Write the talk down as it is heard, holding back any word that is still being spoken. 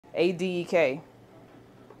A, D, E, K.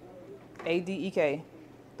 A, D, E, K.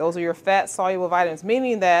 Those are your fat-soluble vitamins,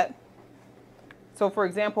 meaning that, so for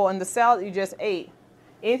example, in the salad you just ate,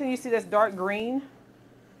 anything you see that's dark green,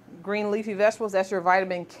 green leafy vegetables, that's your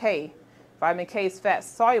vitamin K. Vitamin K is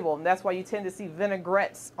fat-soluble, and that's why you tend to see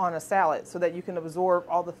vinaigrettes on a salad, so that you can absorb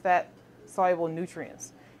all the fat-soluble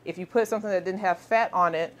nutrients. If you put something that didn't have fat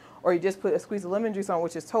on it, or you just put a squeeze of lemon juice on,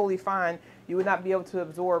 which is totally fine, you would not be able to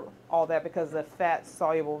absorb all that because of the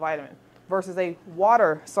fat-soluble vitamin. Versus a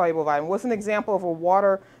water-soluble vitamin. What's an example of a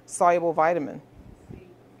water-soluble vitamin?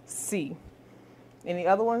 C. Any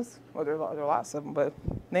other ones? Well, there are lots of them, but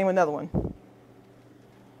name another one.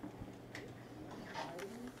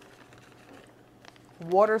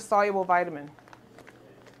 Water-soluble vitamin.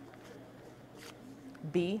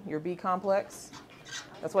 B, your B complex.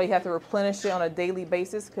 That's why you have to replenish it on a daily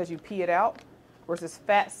basis because you pee it out. Versus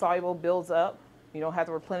fat-soluble builds up. You don't have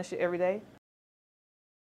to replenish it every day.